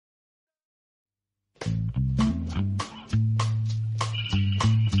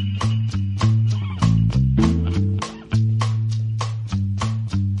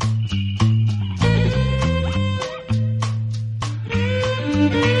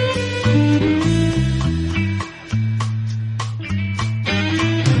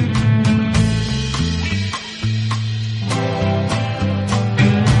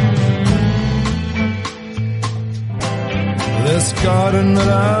This garden that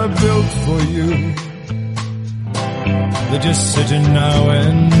I built for you, they're just sitting now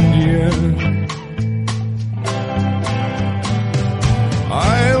and here.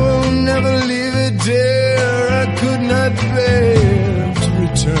 I will never leave it, dear. I could not bear to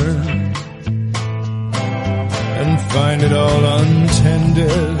return and find it all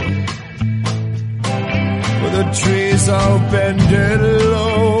untended, with the trees all bended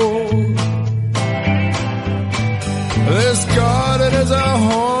low. This garden is a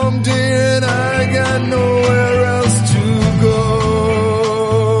home, dear, and I got nowhere else to go.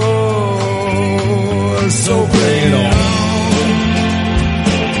 So bring it on.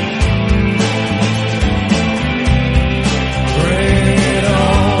 Bring it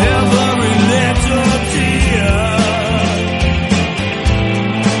on. Every little tear.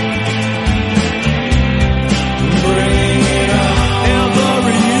 Bring it on.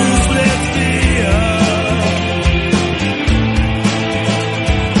 Every useless fear.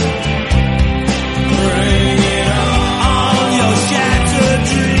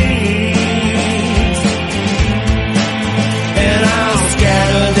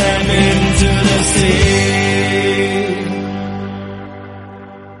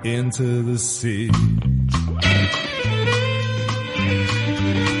 Into the sea.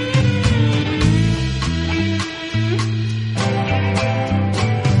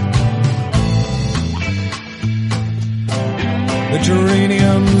 The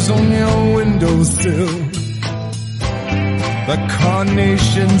geraniums on your windowsill, the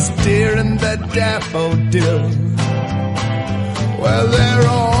carnations, dear, and the daffodil. Well, they're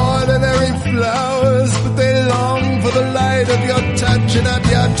ordinary flowers, but they long for the light of your touch and of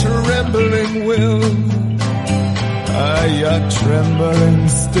your trembling will. Ah, you're trembling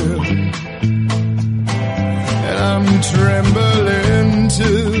still, and I'm trembling